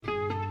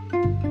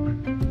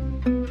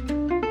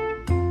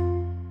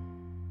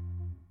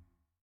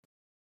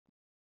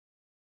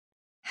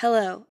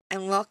Hello,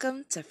 and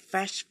welcome to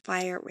Fresh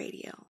Fire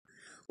Radio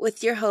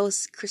with your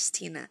host,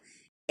 Christina,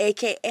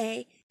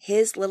 aka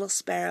His Little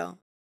Sparrow.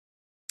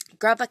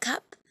 Grab a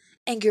cup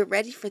and get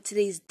ready for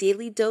today's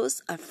daily dose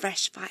of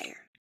fresh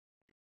fire.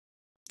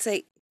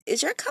 Say,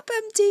 is your cup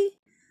empty?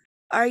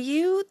 Are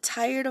you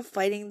tired of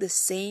fighting the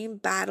same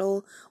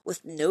battle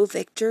with no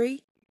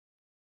victory?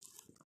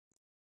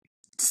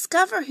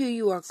 Discover who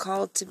you are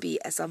called to be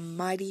as a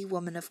mighty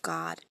woman of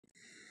God.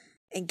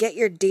 And get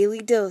your daily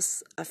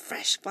dose of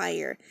fresh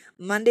fire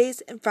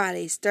Mondays and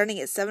Fridays starting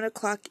at 7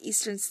 o'clock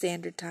Eastern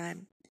Standard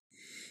Time.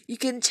 You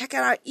can check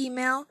out our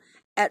email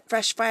at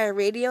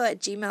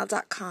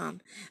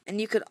freshfireradio@gmail.com,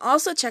 and you can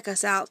also check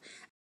us out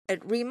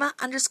at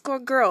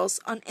Rima_girls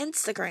on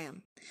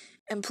Instagram.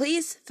 And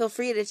please feel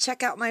free to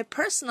check out my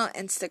personal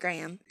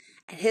Instagram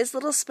at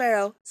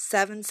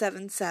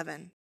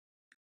hislittlesparrow777.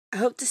 I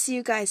hope to see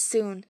you guys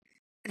soon,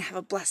 and have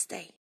a blessed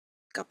day.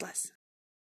 God bless.